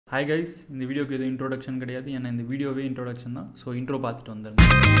Hi guys, இந்த வீடியோக்கு எதுவும் இன்ட்ரோடக்ஷன் கிடையாது. ஏன்னா இந்த வீடியோவே இன்ட்ரோடக்ஷன் தான். ஸோ இன்ட்ரோ பார்த்துட்டு வந்துடுங்க.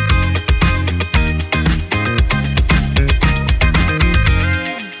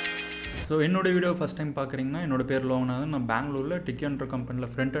 ஸோ என்னோட வீடியோ ஃபஸ்ட் டைம் பார்க்குறீங்கன்னா என்னோட பேர் லோகன். நான் பெங்களூரில் Deque கம்பெனியில்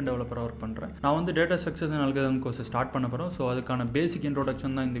ஃப்ரண்ட் அண்ட் டெவலப்பராக ஒர்க் பண்ணுறேன். நான் வந்து data structures and algorithm course start பண்ண போகிறோம். ஸோ அதுக்கான பேசிக்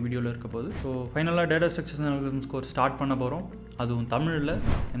இன்ட்ரோடக்ஷன் தான் இந்த வீடியோவில் இருக்க போகுது. ஸோ ஃபைனலாக data structures and algorithms course start பண்ண போகிறோம். அதுவும் தமிழில்.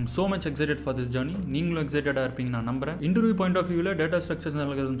 I'm so much excited for this journey. நீங்களும் எக்ஸைட்டடாக இருப்பீங்க நான் நம்புறேன். இன்டர்வியூ பாயிண்ட் ஆஃப் வியூவில் டேட்டா ஸ்ட்ரக்சர்ஸ் அண்ட்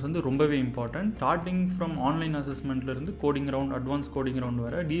அல்காரிதம்ஸ் வந்து ரொம்பவே important. Starting from online அசஸ்மெண்ட்லேருந்து coding round, advance coding round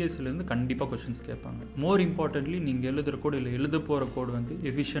வர டிஎஸ்சிலேருந்து கண்டிப்பாக கொஸ்டின்ஸ் கேட்பாங்க. மோர் இம்பார்ட்டன்ட்லி நீங்கள் எழுதுகிற கோடு இல்லை எழுத போகிற கோடு வந்து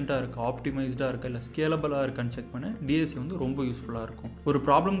எஃபிஷியண்ட்டாக இருக்குது, ஆப்டிமைஸ்டாக இருக்குது, இல்லை ஸ்கேலபிளாக இருக்கான்னு செக் பண்ண டிஎஸ்ஏ வந்து ரொம்ப யூஸ்ஃபுல்லாக இருக்கும். ஒரு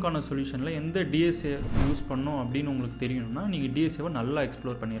ப்ராப்ளம்கான சொல்யூஷனில் எந்த டிஎஸ்ஏ யூஸ் பண்ணோம் அப்படின்னு உங்களுக்கு தெரியணும்னா நீங்கள் டிஎஸ்ஏவை நல்லா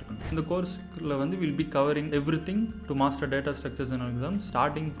எக்ஸ்ப்ளோர் பண்ணியிருக்கணும். இந்த கோர்ஸில் வந்து will be covering every thing to master data structures and algorithms.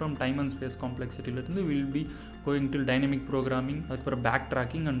 Starting from time and space காம்ப்ளெக்சிட்டியிலிருந்து will be going till dynamic programming, அதுக்கப்புறம்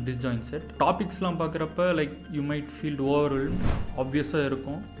பேக்ட்ராக்கிங் அண்ட் டிஸ்ஜாயிண்ட் செட். டாபிக்ஸ்லாம் பார்க்குறப்ப like you might feel overwhelmed ஆப்வியஸாக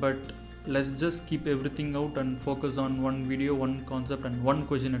இருக்கும். But let's just keep everything out and focus on one video, one concept and one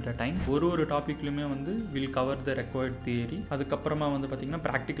question at a time. ஒரு டாபிக்லையுமே வந்து will cover the required theory. அதுக்கப்புறமா வந்து பார்த்தீங்கன்னா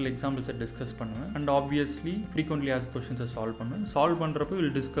practical எக்ஸாம்பிள்ஸை discuss பண்ணுவேன். And obviously frequently ask கொஸ்டின்ஸை solve பண்ணுவேன். Solve பண்ணுறப்போ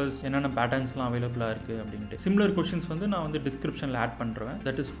will discuss என்னென்ன பேட்டர்ன்ஸ்லாம் அவைலபிளாக இருக்குது அப்படின்ட்டு. சிமிலர் கொஸ்டின்ஸ் வந்து நான் வந்து டிஸ்கிரிப்ஷனில் ஆட் பண்ணுறேன்.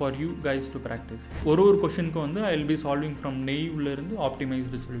 That is for you guys to practice. ஒரு கொஸ்டினுக்கு வந்து I will be solving from நெய்வ்லேருந்து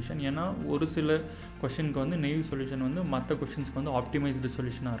optimised solution. ஏன்னா ஒரு சில கொஸ்டினுக்கு வந்து நெய்வ் சொல்யூஷன் வந்து மற்ற கொஸ்டின்ஸ்க்கு வந்து ஆப்டிமைஸ்டு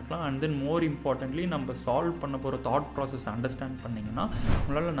சொல்யூஷனாக இருக்கலாம். அண்ட் தென் மோர் இம்பார்ட்டன்ட்லி நம்ம சால்வ் பண்ண போகிற தாட் ப்ராசஸ் அண்டர்ஸ்டாண்ட் பண்ணிங்கன்னா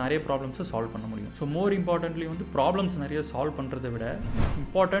உங்களால் நிறைய ப்ராப்ளம்ஸை சால்வ் பண்ண முடியும். ஸோ மோர் இம்பார்ட்டன்ட்லி வந்து ப்ராப்ளம்ஸ் நிறைய சால்வ் பண்ணுறதை விட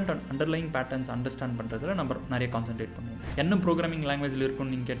important and underlying patterns understand பண்ணுறதுல நம்ம நிறைய கான்சென்ட்ரேட் பண்ணுவோம். என்ன ப்ரோக்ராமிங் லாங்குவேஜில்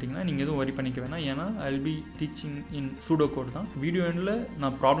இருக்குன்னு நீங்கள் கேட்டிங்கன்னா நீங்கள் எதுவும் வரி பண்ணிக்க வேணாம். ஏன்னா I will be teaching in pseudo code தான். வீடியோ எண்டில்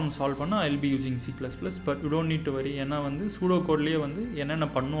நான் ப்ராப்ளம் சால்வ் பண்ணால் I will be using C++. But you don't need to worry. ஏன்னா வந்து சூடோ கோட்லேயே வந்து என்னென்ன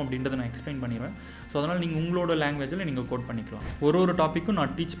பண்ணும் அப்படின்றத நான் எக்ஸ்பிளைன் பண்ணிடுவேன். ஸோ அதனால் நீங்கள் உங்களோட லாங்குவேஜில் நீங்கள் கோட் பண்ணிக்கலாம். ஒரு டாப்பிக்கும்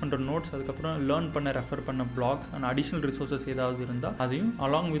நான் டீச் பண்ணுற நோட்ஸ், அதுக்கப்புறம் லேர்ன் பண்ண ரெஃபர் பண்ண பிளாக்ஸ் அண்ட் அடிஷனல் ரிசோர்ஸஸ் ஏதாவது இருந்தால் அதையும்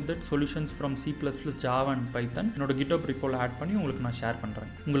along with that solutions from C++, Java and பைத்தன் என்னோட GitHub ரிப்போல ஆட் பண்ணி உங்களுக்கு நான் ஷேர் பண்ணுறேன்.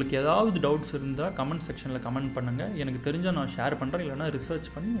 உங்களுக்கு ஏதாவது டவுட்ஸ் இருந்தால் கமெண்ட் செக்ஷனில் கமெண்ட் பண்ணுங்கள். எனக்கு தெரிஞ்சால் நான் ஷேர் பண்ணுறேன், இல்லைனா ரிசர்ச்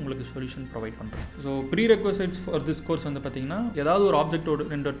பண்ணி உங்களுக்கு சொல்யூஷன் ப்ரொவைட் பண்ணுறேன். So pre requisites for this course வந்து பார்த்தீங்கன்னா ஏதாவது ஒரு ஆப்ஜெக்ட்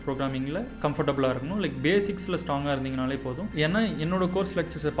ஓரியன்டட் ப்ரோக்ராமிங்கில் கம்ஃபர்டபுளாக இருக்கணும். லைக் பேசிக்ஸில் ஸ்ட்ராங்காக இருந்தீங்கனாலே போதும். ஏன்னா என்னோட கோர்ஸ்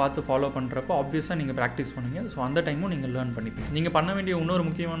லெக்சர்ஸை பார்த்து ஃபாலோ பண்ணுறப்போ ஆப்வியஸாக நீங்கள் ப்ராக்டிஸ் பண்ணுவீங்க. ஸோ அந்த டைமும் நீங்கள் லேர்ன் பண்ணிப்பீங்க. நீங்கள் பண்ண வேண்டிய இன்னொரு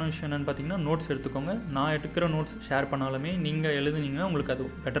முக்கியமான விஷயம் என்னென்னு பார்த்தீங்கன்னா நோட்ஸ் எடுத்துக்கோங்க. நான் எடுக்கிற நோட்ஸ் ஷேர் பண்ணாலுமே நீங்கள் எழுதுனீங்கன்னா உங்களுக்கு அது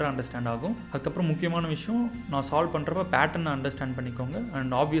பெட்டராக அண்டர்ஸ்டாண்ட் ஆகும். அதுக்கப்புறம் முக்கியமான விஷயம் நான் சால்வ் பண்ணுறப்ப பேட்டர்னை அண்டர்ஸ்டாண்ட் பண்ணிக்கோங்க.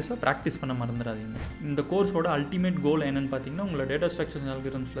 அண்ட் ஆப்வியஸாக ப்ராக்டிஸ் பண்ண மறந்துடாதீங்க. இந்த கோர்ஸோட அல்டிமேட் கோல் என்னென்னு பார்த்தீங்கன்னா உங்களோட டேட்டா ஸ்ட்ரக்சர்ஸ் அண்ட்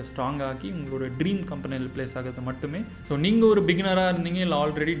அல்காரிதம்ஸில் ஸ்ட்ராங் ஆக்கி உங்களோட ட்ரீம் கம்பெனியில் பிளேஸ் ஆகிறது மட்டுமே. ஸோ நீங்கள் ஒரு பிகினராக இருந்தீங்க, இல்லை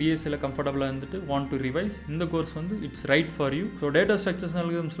ஆல்ரெடி டிஎஸ்ஏல கம்ஃபர்டபுளாக இருந்துட்டு வாண்ட் டு ரிவைஸ், இந்த கோர்ஸ் வந்து it's right for you. So data structures and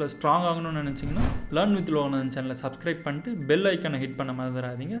அல்காரிதம்ஸில் strong ஆகணும்னு நினச்சிங்கன்னா லேர்ன் வித் லோகன் சேனலை சப்ஸ்கிரைப் பண்ணிட்டு பெல் ஐக்கானை ஹிட் பண்ண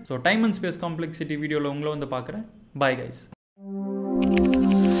மறந்துடாதீங்க. So time and space complexity வீடியோவில் உங்களை வந்து பார்க்குறேன். Bye guys.